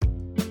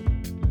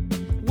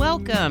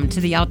welcome to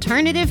the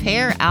Alternative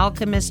Hair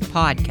Alchemist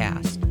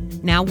podcast.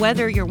 Now,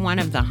 whether you're one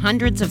of the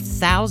hundreds of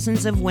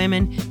thousands of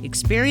women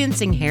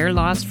experiencing hair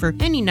loss for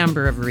any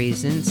number of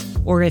reasons,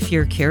 or if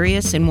you're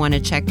curious and want to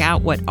check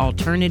out what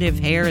alternative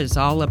hair is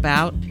all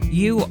about,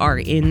 you are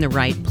in the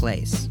right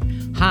place.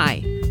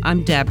 Hi,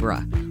 I'm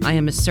Deborah. I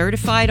am a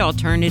certified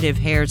alternative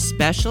hair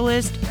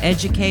specialist,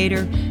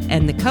 educator,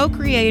 and the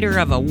co-creator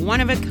of a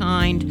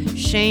one-of-a-kind,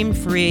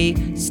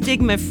 shame-free,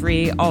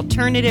 stigma-free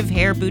alternative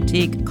hair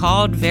boutique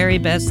called Very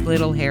Best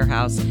Little Hair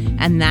House,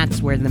 and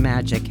that's where the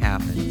magic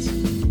happens.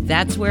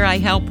 That's where I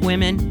help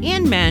women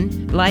and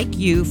men like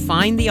you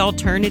find the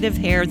alternative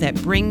hair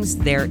that brings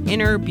their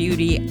inner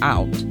beauty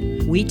out.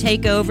 We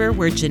take over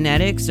where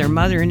genetics or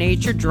Mother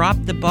Nature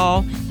dropped the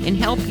ball and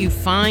help you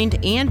find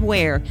and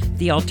wear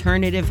the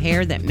alternative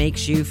hair that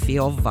makes you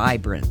feel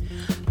vibrant.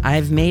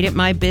 I've made it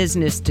my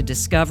business to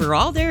discover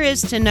all there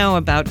is to know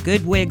about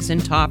good wigs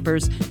and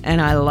toppers,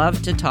 and I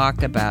love to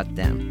talk about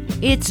them.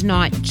 It's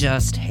not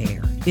just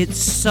hair. It's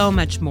so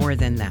much more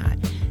than that.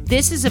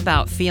 This is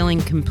about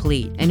feeling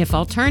complete, and if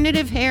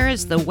alternative hair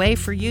is the way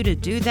for you to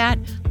do that,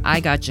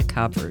 I got you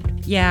covered.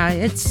 Yeah,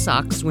 it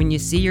sucks when you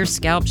see your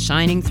scalp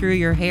shining through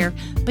your hair,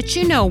 but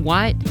you know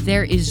what?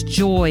 There is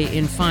joy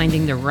in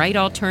finding the right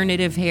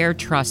alternative hair,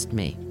 trust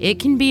me. It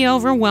can be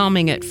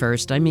overwhelming at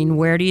first. I mean,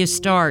 where do you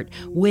start?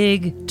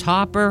 Wig,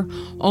 topper?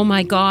 Oh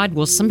my God,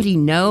 will somebody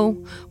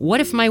know? What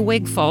if my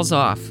wig falls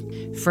off?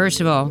 First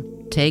of all,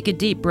 take a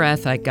deep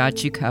breath, I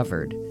got you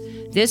covered.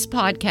 This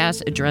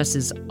podcast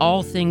addresses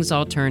all things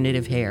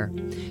alternative hair.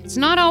 It's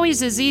not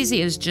always as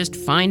easy as just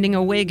finding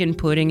a wig and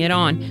putting it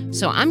on,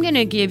 so I'm going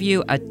to give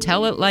you a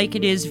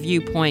tell-it-like-it-is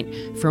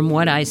viewpoint from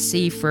what I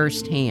see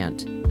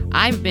firsthand.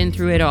 I've been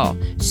through it all: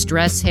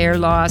 stress, hair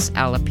loss,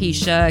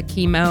 alopecia,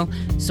 chemo,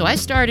 so I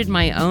started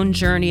my own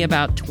journey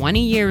about 20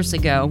 years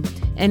ago,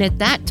 and at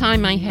that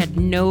time I had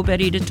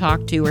nobody to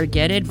talk to or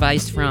get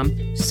advice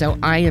from, so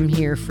I am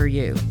here for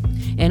you.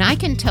 And I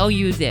can tell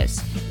you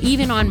this,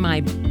 even on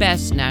my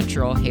best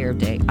natural hair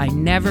day, I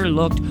never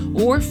looked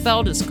or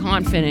felt as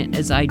confident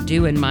as I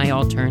do in my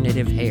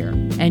alternative hair.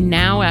 And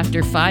now,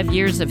 after 5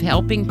 years of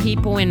helping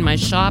people in my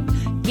shop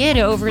get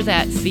over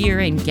that fear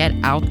and get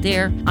out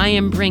there, I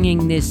am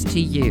bringing this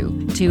to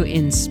you to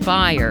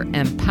inspire,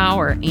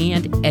 empower,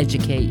 and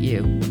educate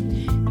you.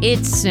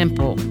 It's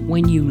simple.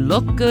 When you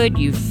look good,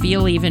 you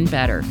feel even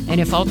better. And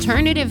if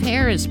alternative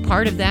hair is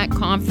part of that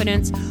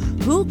confidence,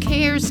 who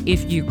cares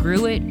if you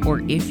grew it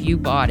or if you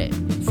bought it?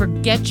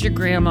 Forget your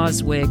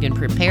grandma's wig and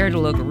prepare to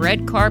look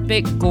red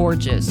carpet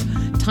gorgeous.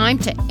 Time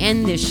to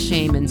end this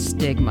shame and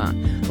stigma.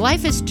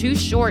 Life is too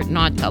short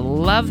not to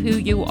love who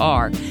you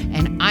are,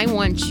 and I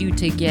want you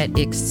to get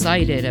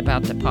excited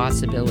about the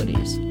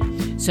possibilities.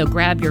 So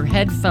grab your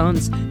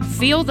headphones,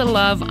 feel the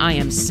love I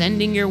am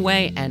sending your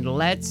way, and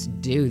let's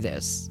do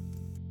this.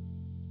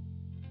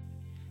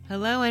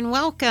 Hello and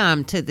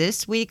welcome to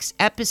this week's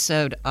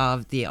episode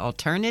of The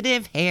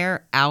Alternative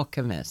Hair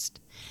Alchemist.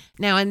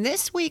 Now, in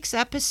this week's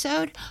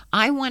episode,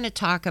 I want to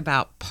talk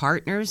about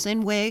partners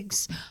in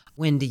wigs.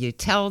 When do you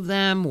tell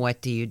them?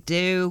 What do you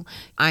do?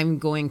 I'm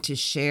going to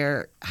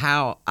share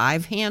how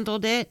I've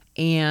handled it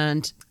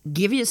and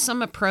give you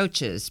some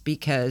approaches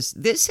because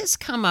this has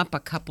come up a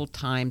couple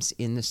times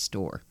in the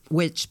store,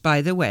 which,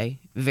 by the way,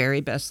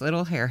 Very Best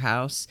Little Hair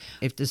House.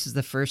 If this is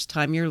the first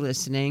time you're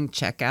listening,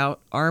 check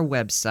out our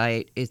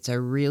website. It's a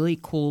really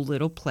cool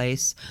little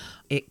place.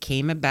 It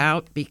came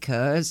about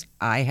because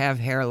I have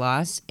hair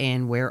loss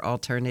and wear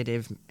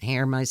alternative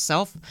hair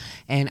myself,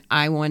 and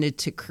I wanted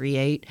to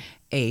create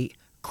a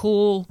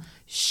cool,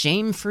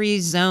 shame-free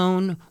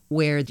zone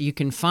where you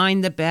can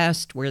find the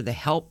best, where the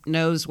help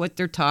knows what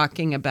they're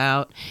talking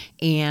about,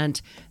 and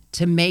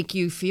to make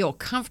you feel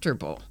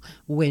comfortable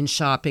when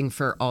shopping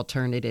for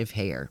alternative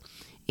hair.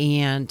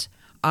 And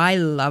I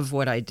love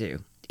what I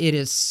do. It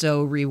is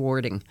so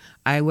rewarding.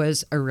 I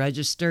was a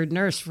registered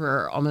nurse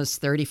for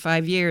almost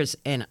 35 years,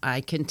 and I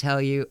can tell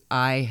you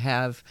I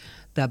have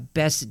the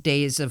best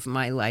days of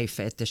my life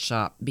at the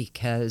shop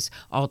because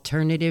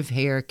alternative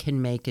hair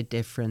can make a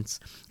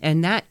difference.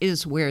 And that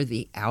is where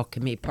the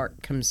alchemy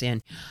part comes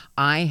in.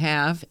 I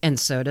have, and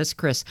so does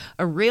Chris,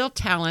 a real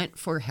talent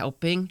for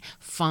helping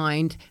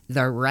find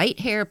the right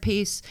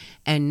hairpiece,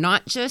 and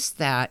not just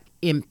that,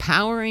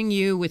 empowering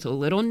you with a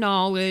little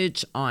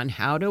knowledge on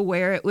how to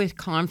wear it with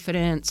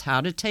confidence,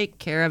 how to take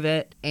care of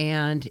it,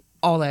 and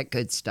all that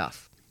good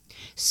stuff.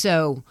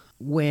 So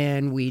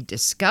when we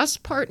discuss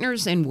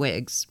partners in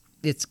wigs,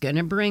 it's going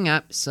to bring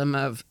up some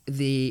of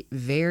the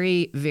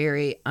very,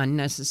 very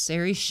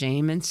unnecessary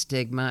shame and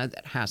stigma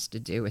that has to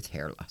do with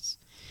hair loss.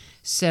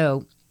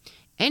 So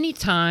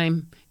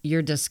anytime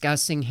you're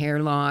discussing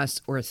hair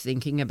loss or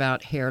thinking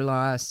about hair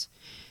loss,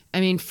 I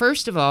mean,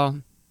 first of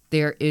all,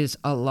 there is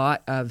a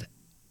lot of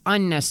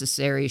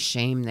unnecessary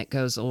shame that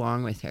goes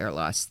along with hair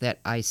loss that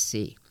I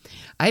see.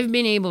 I've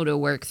been able to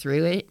work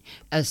through it,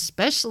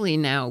 especially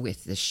now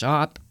with the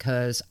shop,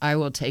 because I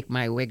will take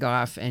my wig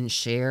off and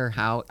share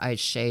how I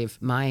shave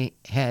my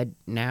head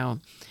now.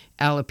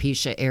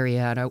 alopecia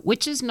areata,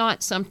 which is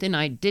not something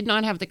I did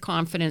not have the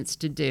confidence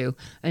to do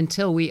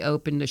until we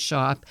opened the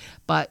shop,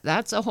 but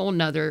that's a whole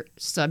nother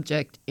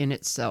subject in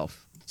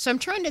itself. So I'm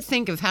trying to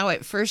think of how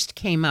it first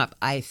came up.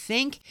 I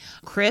think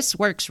Chris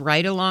works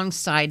right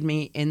alongside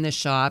me in the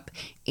shop.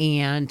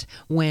 And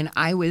when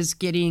I was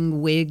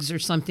getting wigs or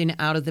something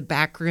out of the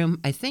back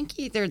room, I think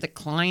either the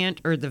client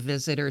or the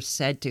visitor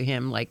said to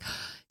him, like,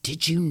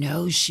 "Did you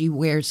know she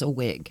wears a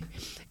wig?"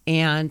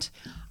 And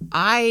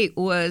I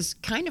was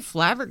kind of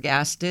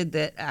flabbergasted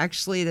that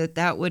actually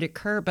that would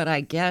occur, but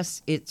I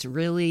guess it's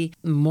really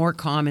more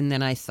common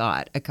than I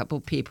thought. A couple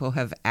people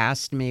have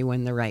asked me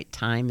when the right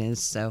time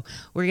is, so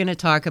we're going to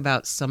talk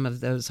about some of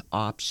those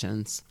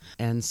options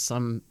and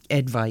some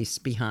advice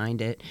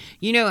behind it.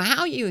 You know,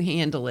 how you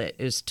handle it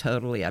is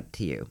totally up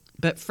to you.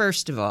 But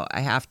first of all,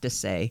 I have to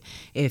say,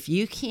 if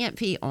you can't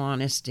be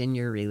honest in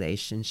your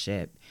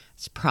relationship,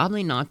 it's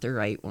probably not the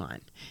right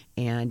one.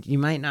 And you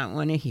might not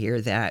want to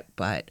hear that,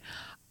 but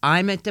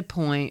I'm at the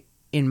point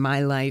in my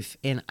life,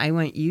 and I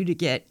want you to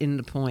get in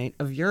the point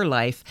of your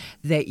life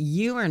that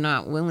you are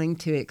not willing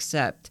to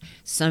accept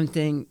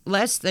something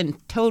less than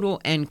total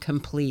and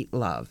complete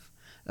love.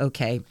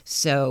 Okay,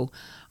 so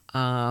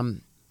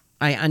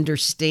I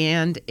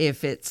understand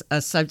if it's a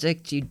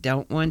subject you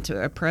don't want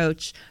to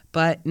approach,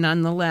 but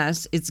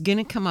nonetheless, it's going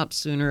to come up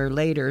sooner or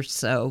later.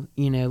 So,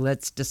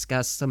 let's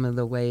discuss some of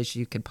the ways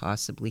you could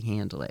possibly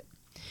handle it.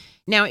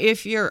 Now,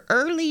 if you're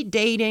early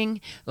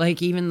dating,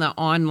 like even the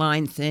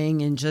online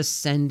thing and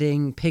just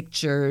sending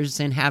pictures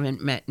and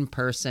haven't met in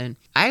person,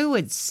 I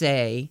would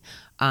say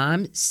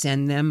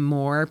send them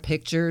more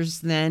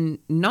pictures than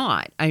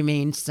not. I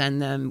mean,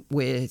 send them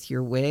with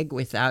your wig,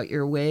 without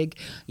your wig.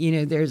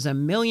 There's a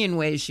million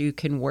ways you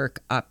can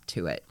work up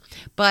to it.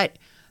 But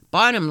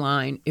bottom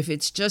line, if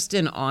it's just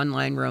an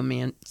online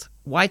romance,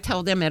 why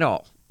tell them at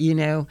all?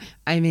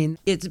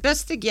 It's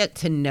best to get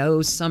to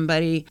know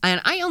somebody. And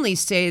I only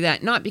say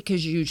that not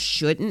because you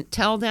shouldn't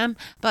tell them,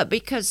 but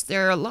because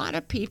there are a lot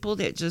of people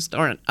that just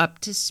aren't up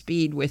to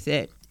speed with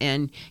it.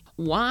 And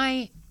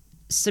why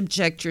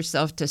subject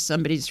yourself to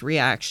somebody's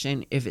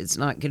reaction if it's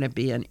not going to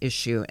be an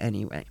issue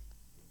anyway?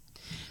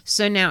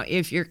 So now,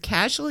 if you're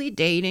casually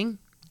dating,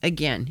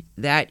 again,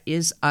 that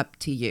is up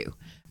to you.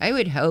 I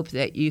would hope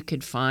that you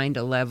could find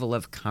a level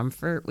of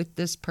comfort with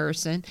this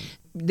person,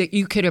 that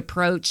you could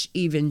approach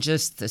even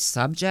just the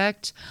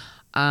subject.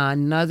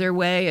 Another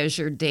way, as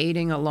you're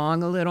dating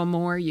along a little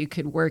more, you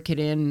could work it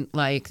in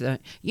like I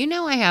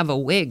have a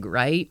wig,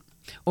 right?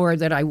 Or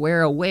that I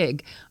wear a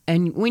wig.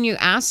 And when you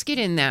ask it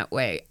in that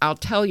way, I'll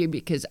tell you,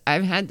 because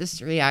I've had this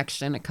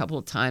reaction a couple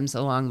of times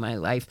along my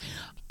life.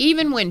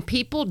 Even when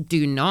people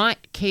do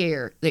not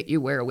care that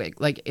you wear a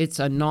wig, like it's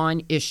a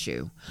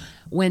non-issue,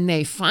 when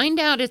they find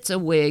out it's a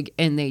wig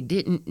and they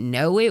didn't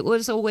know it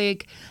was a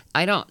wig,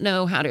 I don't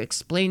know how to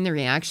explain the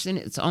reaction.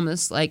 It's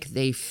almost like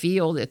they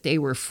feel that they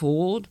were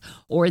fooled,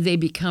 or they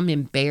become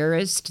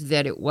embarrassed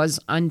that it was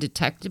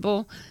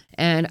undetectable.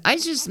 And I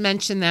just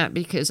mentioned that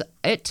because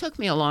it took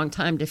me a long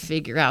time to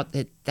figure out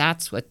that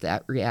that's what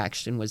that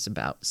reaction was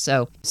about.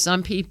 So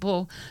some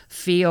people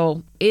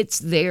feel it's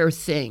their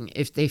thing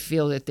if they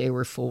feel that they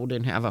were fooled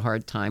and have a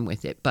hard time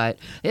with it. But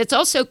it's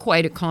also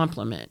quite a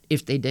compliment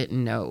if they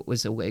didn't know it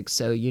was a wig.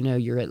 So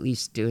you're at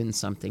least doing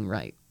something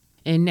right.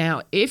 And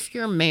now, if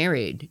you're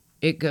married,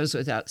 it goes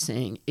without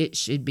saying, it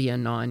should be a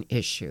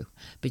non-issue.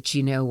 But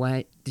you know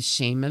what? The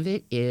shame of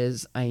it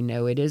is, I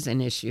know it is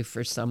an issue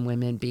for some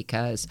women,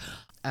 because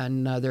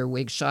another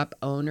wig shop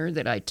owner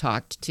that I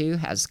talked to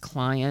has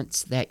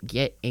clients that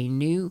get a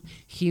new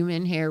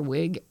human hair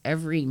wig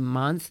every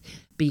month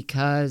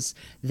because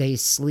they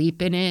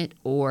sleep in it,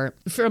 or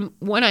from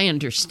what I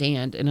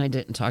understand, and I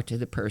didn't talk to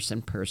the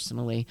person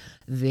personally,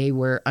 they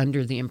were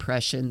under the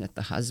impression that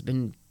the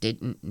husband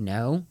didn't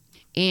know.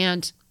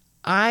 And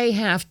I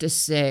have to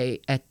say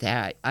at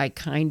that, I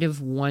kind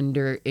of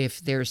wonder if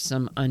there's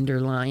some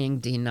underlying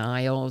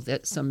denial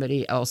that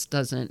somebody else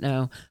doesn't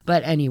know.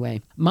 But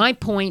anyway, my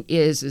point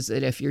is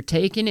that if you're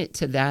taking it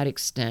to that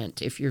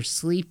extent, if you're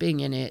sleeping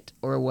in it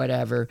or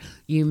whatever,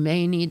 you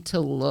may need to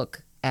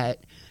look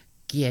at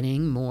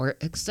getting more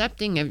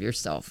accepting of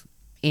yourself.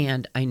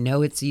 And I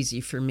know it's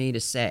easy for me to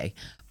say,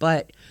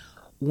 but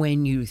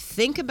when you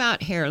think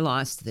about hair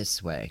loss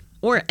this way,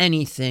 or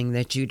anything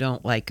that you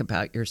don't like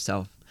about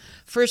yourself,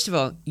 first of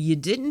all, you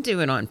didn't do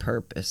it on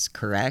purpose,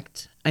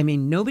 correct? I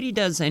mean, nobody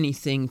does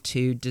anything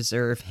to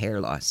deserve hair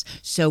loss.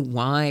 So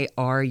why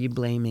are you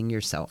blaming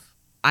yourself?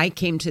 I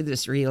came to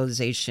this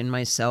realization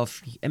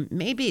myself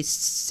maybe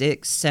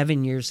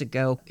 6-7 years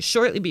ago,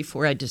 shortly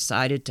before I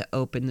decided to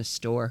open the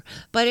store.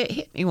 But it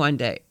hit me one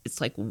day. It's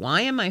like,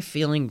 why am I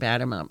feeling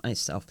bad about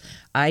myself?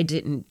 I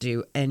didn't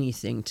do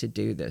anything to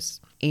do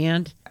this.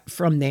 And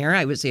from there,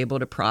 I was able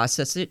to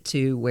process it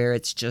to where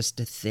it's just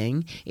a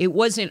thing. It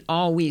wasn't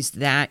always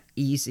that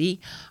easy.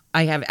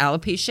 I have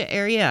alopecia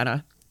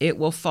areata. It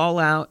will fall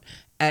out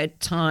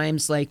at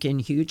times, like in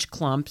huge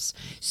clumps.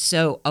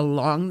 So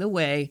along the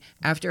way,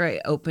 after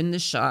I opened the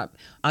shop,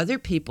 other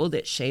people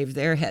that shaved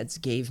their heads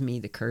gave me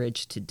the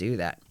courage to do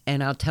that.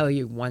 And I'll tell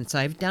you, once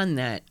I've done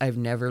that, I've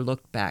never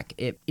looked back.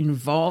 It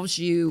involves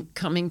you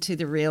coming to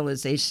the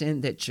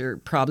realization that you're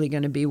probably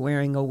going to be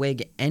wearing a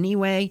wig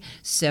anyway.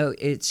 So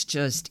it's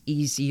just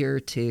easier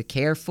to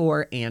care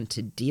for and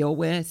to deal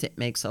with. It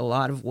makes a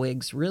lot of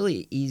wigs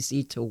really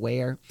easy to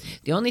wear.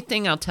 The only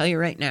thing I'll tell you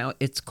right now,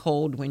 it's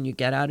cold when you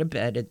get out of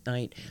bed at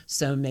night.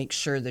 So make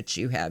sure that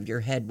you have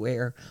your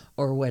headwear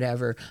or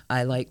whatever.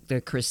 I like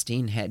the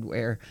Christine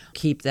headwear.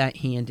 Keep that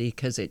handy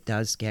because it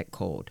does get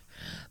cold.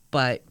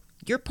 But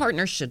your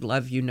partner should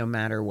love you no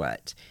matter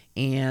what.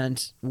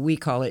 And we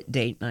call it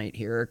date night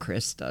here, or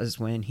Chris does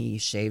when he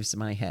shaves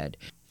my head.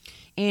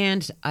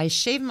 And I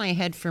shave my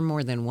head for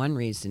more than one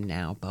reason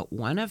now, but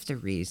one of the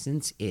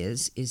reasons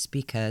is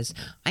because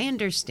I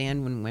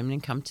understand when women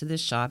come to the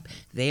shop,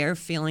 they are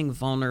feeling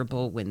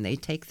vulnerable when they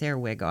take their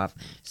wig off.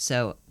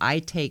 So I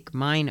take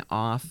mine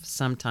off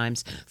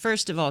sometimes,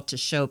 first of all, to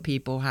show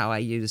people how I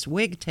use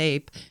wig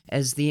tape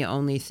as the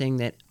only thing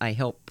that I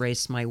help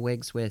brace my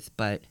wigs with,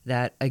 but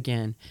that,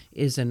 again,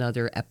 is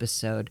another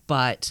episode.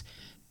 But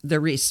the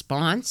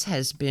response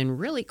has been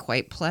really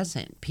quite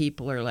pleasant.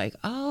 People are like,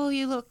 oh,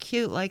 you look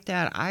cute like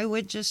that. I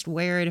would just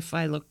wear it if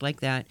I looked like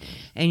that.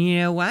 And you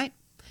know what?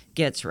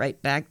 Gets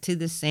right back to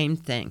the same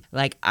thing.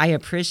 Like, I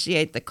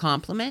appreciate the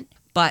compliment,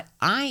 but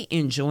I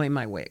enjoy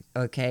my wig,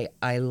 okay?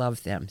 I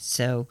love them.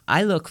 So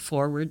I look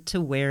forward to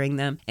wearing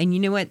them. And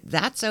you know what?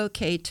 That's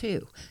okay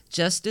too.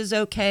 Just as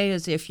okay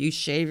as if you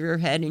shave your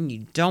head and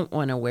you don't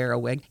want to wear a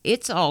wig.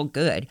 It's all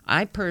good.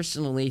 I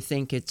personally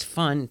think it's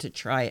fun to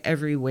try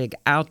every wig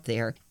out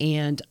there.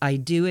 And I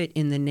do it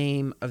in the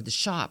name of the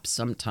shop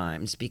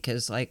sometimes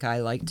because I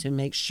like to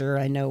make sure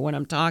I know what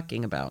I'm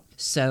talking about.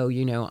 So,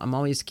 I'm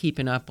always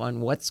keeping up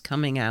on what's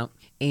coming out.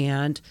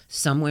 And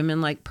some women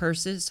like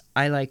purses.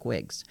 I like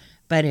wigs.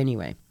 But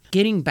anyway,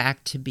 getting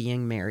back to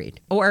being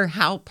married or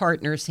how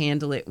partners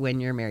handle it when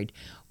you're married.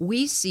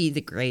 We see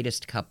the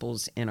greatest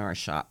couples in our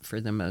shop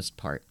for the most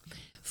part.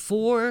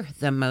 For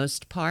the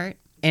most part.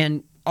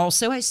 And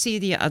also I see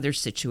the other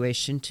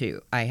situation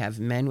too. I have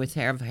men with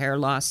hair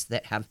loss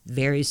that have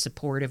very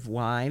supportive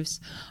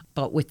wives.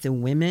 But with the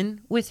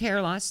women with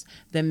hair loss,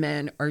 the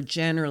men are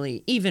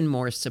generally even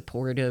more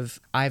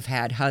supportive. I've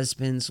had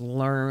husbands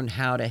learn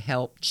how to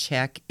help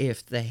check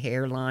if the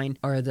hairline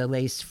or the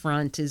lace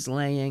front is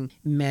laying.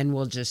 Men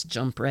will just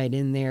jump right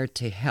in there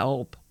to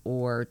help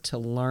or to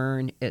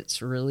learn.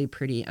 It's really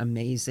pretty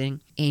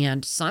amazing.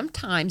 And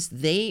sometimes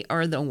they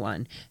are the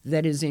one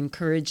that is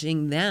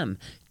encouraging them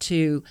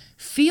to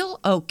feel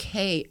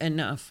okay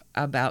enough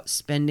about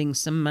spending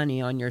some money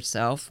on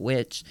yourself,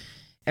 which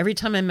every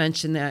time I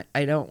mention that,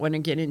 I don't want to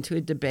get into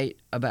a debate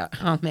about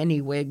how many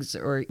wigs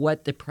or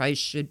what the price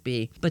should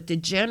be. But the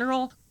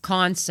general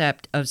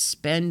concept of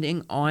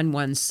spending on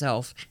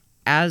oneself,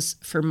 as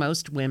for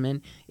most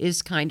women,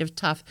 is kind of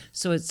tough.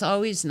 So it's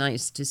always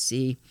nice to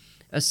see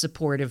a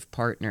supportive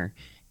partner.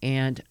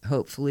 And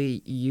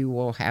hopefully you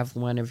will have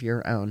one of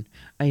your own.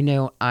 I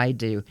know I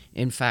do.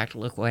 In fact,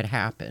 look what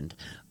happened.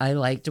 I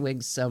liked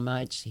wigs so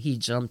much, he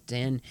jumped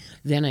in.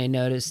 Then I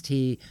noticed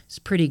he's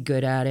pretty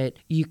good at it.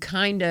 You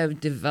kind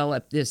of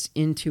develop this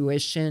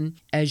intuition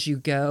as you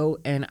go,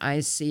 and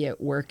I see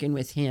it working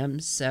with him.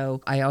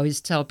 So I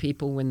always tell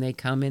people when they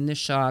come in the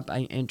shop,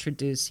 I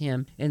introduce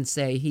him and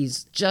say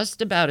he's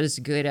just about as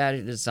good at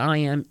it as I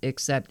am,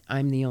 except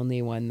I'm the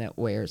only one that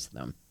wears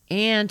them.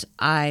 And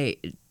I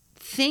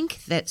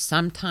think that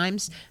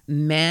sometimes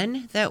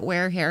men that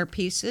wear hair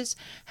pieces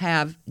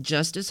have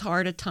just as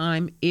hard a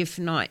time, if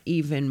not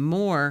even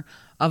more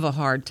of a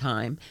hard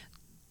time,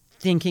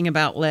 thinking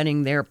about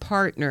letting their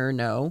partner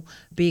know,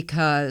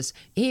 because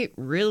it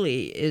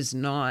really is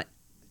not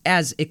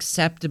as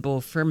acceptable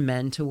for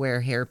men to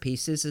wear hair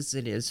pieces as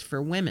it is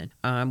for women.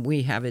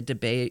 We have a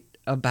debate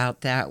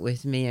about that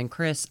with me and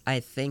Chris.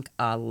 I think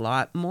a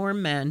lot more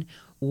men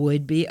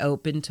would be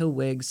open to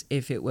wigs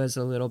if it was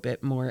a little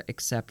bit more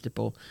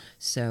acceptable.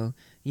 So,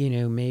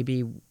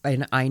 maybe,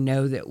 and I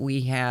know that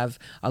we have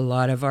a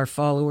lot of our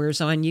followers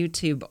on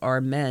YouTube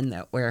are men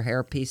that wear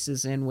hair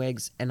pieces and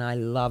wigs, and I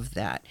love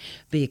that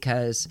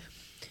because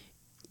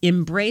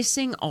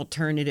embracing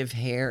alternative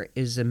hair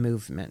is a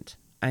movement.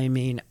 I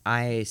mean,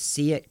 I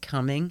see it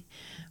coming.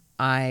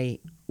 I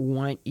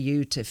want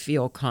you to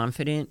feel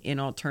confident in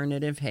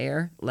alternative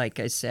hair. Like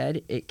I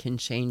said, it can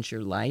change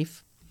your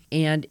life.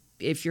 And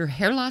if your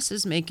hair loss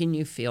is making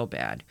you feel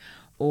bad,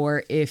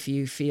 or if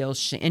you feel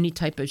any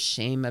type of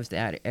shame of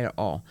that at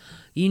all,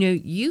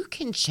 you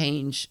can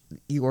change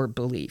your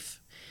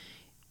belief.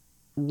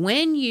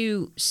 When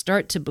you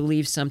start to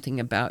believe something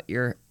about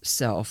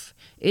yourself,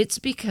 it's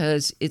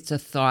because it's a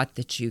thought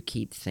that you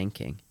keep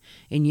thinking.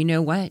 And you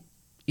know what?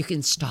 You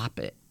can stop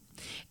it.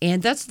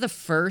 And that's the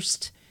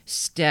first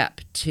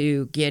step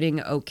to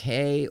getting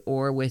okay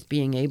or with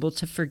being able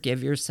to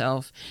forgive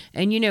yourself.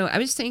 And I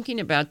was thinking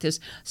about this.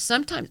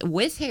 Sometimes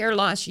with hair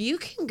loss, you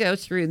can go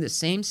through the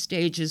same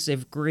stages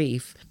of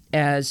grief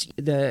as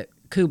the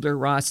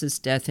Kubler-Ross's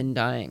death and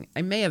dying.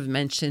 I may have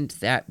mentioned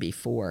that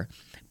before.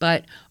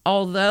 But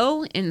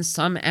although in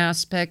some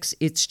aspects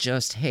it's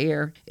just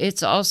hair,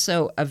 it's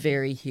also a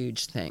very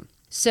huge thing.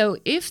 So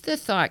if the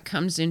thought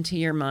comes into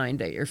your mind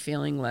that you're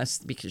feeling less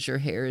because your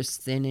hair is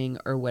thinning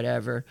or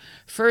whatever,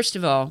 first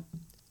of all,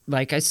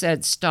 like I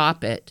said,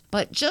 stop it.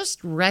 But just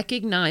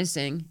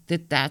recognizing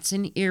that that's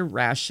an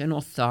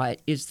irrational thought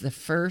is the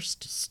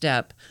first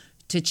step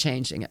to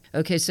changing it.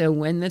 Okay, so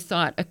when the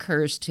thought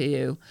occurs to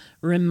you,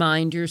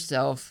 remind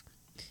yourself,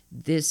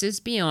 this is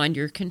beyond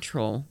your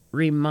control.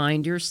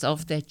 Remind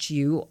yourself that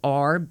you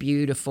are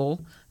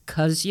beautiful,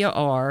 because you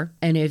are.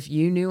 And if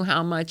you knew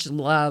how much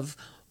love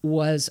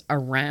was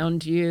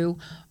around you,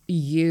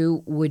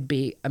 you would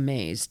be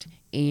amazed.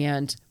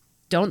 And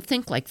don't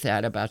think like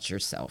that about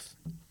yourself.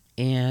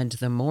 And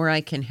the more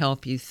I can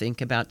help you think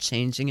about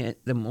changing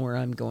it, the more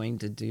I'm going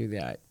to do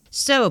that.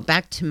 So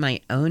back to my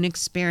own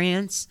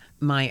experience,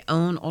 my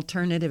own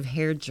alternative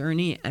hair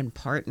journey and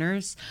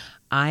partners.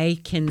 I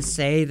can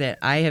say that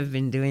I have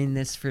been doing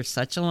this for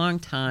such a long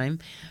time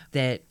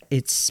that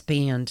it's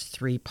spanned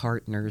 3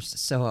 partners.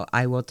 So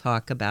I will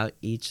talk about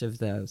each of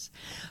those.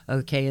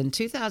 Okay, in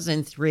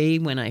 2003,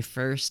 when I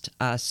first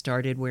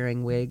started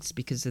wearing wigs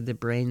because of the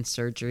brain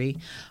surgery,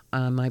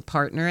 my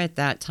partner at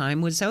that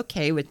time was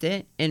okay with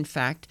it. In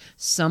fact,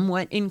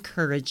 somewhat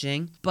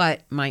encouraging.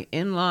 But my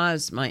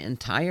in-laws, my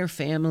entire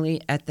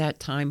family at that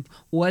time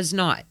was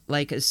not.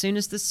 Like, as soon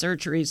as the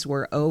surgeries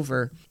were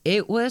over,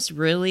 it was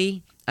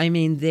really...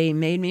 they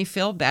made me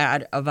feel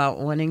bad about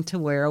wanting to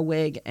wear a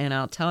wig, and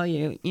I'll tell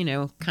you,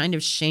 kind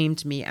of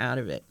shamed me out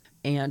of it.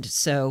 And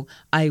so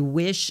I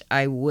wish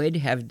I would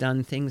have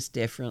done things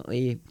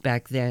differently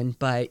back then,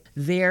 but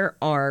there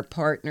are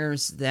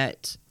partners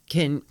that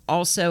can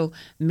also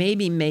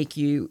maybe make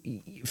you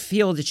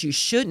feel that you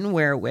shouldn't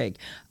wear a wig.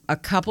 A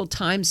couple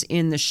times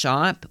in the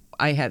shop,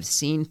 I have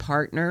seen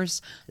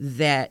partners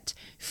that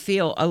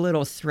feel a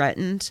little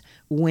threatened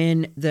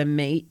when the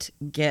mate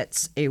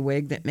gets a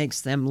wig that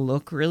makes them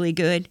look really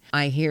good.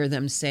 I hear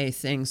them say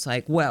things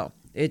like, well,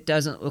 it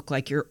doesn't look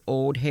like your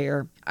old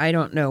hair. I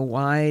don't know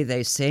why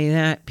they say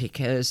that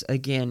because,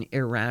 again,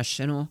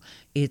 irrational.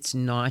 It's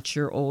not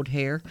your old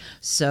hair.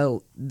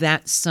 So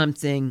that's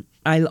something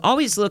I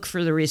always look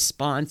for the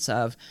response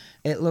of,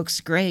 it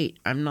looks great.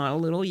 I'm not a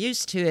little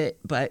used to it,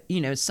 but,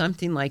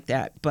 something like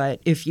that.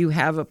 But if you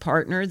have a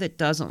partner that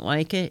doesn't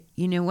like it,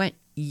 you know what?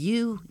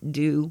 You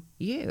do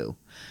you.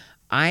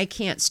 I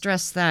can't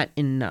stress that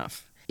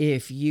enough.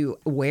 If you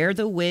wear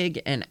the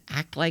wig and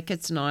act like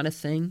it's not a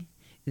thing,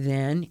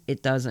 then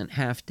it doesn't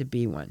have to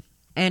be one.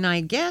 And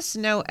I guess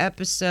no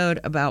episode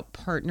about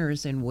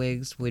partners and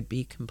wigs would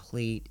be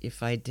complete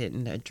if I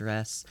didn't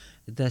address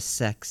the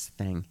sex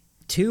thing.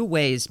 2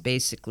 ways,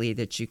 basically,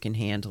 that you can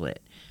handle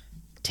it.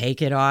 Take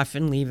it off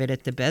and leave it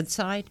at the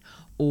bedside,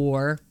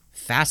 or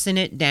fasten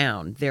it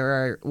down. There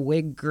are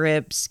wig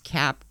grips,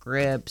 cap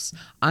grips.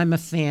 I'm a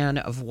fan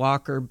of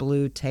Walker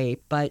Blue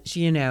Tape, but,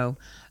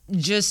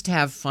 just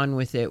have fun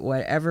with it,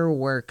 whatever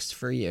works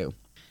for you.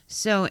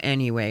 So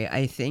anyway,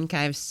 I think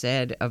I've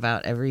said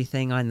about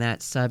everything on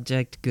that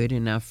subject good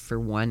enough for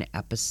one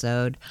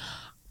episode.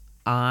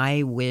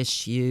 I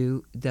wish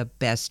you the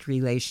best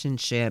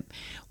relationship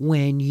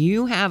when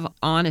you have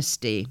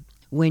honesty,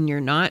 when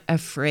you're not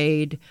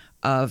afraid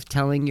of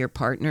telling your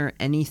partner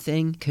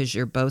anything because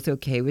you're both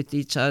okay with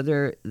each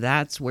other.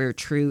 That's where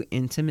true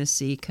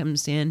intimacy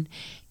comes in,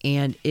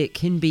 and it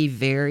can be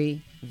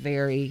very,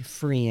 very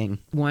freeing.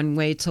 One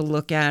way to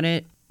look at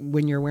it,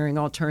 when you're wearing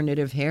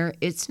alternative hair,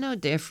 it's no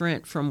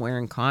different from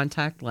wearing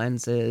contact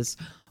lenses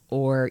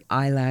or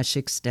eyelash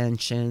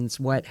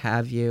extensions, what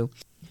have you.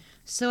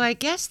 So I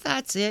guess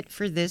that's it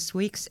for this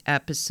week's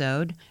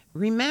episode.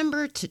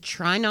 Remember to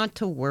try not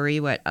to worry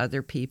what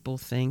other people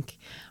think.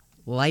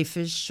 Life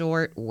is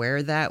short.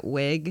 Wear that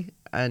wig.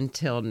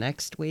 Until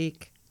next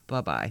week,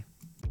 bye-bye.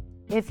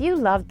 If you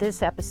loved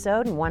this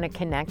episode and want to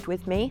connect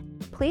with me,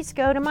 please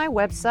go to my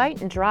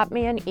website and drop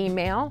me an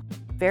email,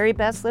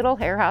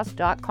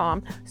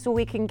 verybestlittlehairhouse.com, so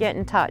we can get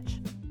in touch.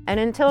 And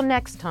until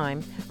next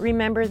time,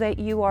 remember that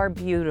you are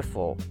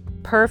beautiful,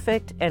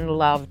 perfect, and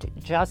loved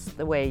just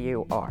the way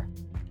you are.